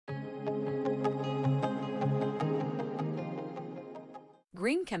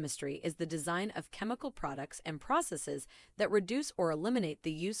Green chemistry is the design of chemical products and processes that reduce or eliminate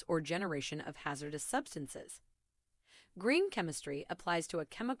the use or generation of hazardous substances. Green chemistry applies to a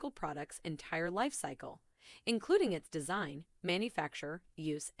chemical product's entire life cycle, including its design, manufacture,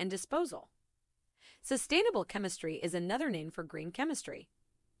 use, and disposal. Sustainable chemistry is another name for green chemistry.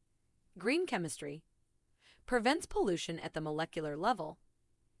 Green chemistry prevents pollution at the molecular level,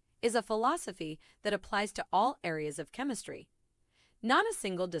 is a philosophy that applies to all areas of chemistry, not a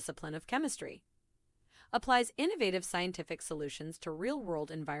single discipline of chemistry, applies innovative scientific solutions to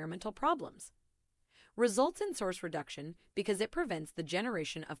real-world environmental problems, results in source reduction because it prevents the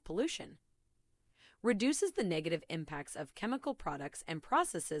generation of pollution, reduces the negative impacts of chemical products and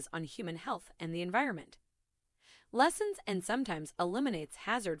processes on human health and the environment, lessens and sometimes eliminates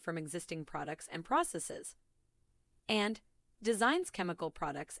hazard from existing products and processes, and designs chemical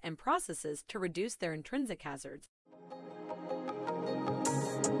products and processes to reduce their intrinsic hazards.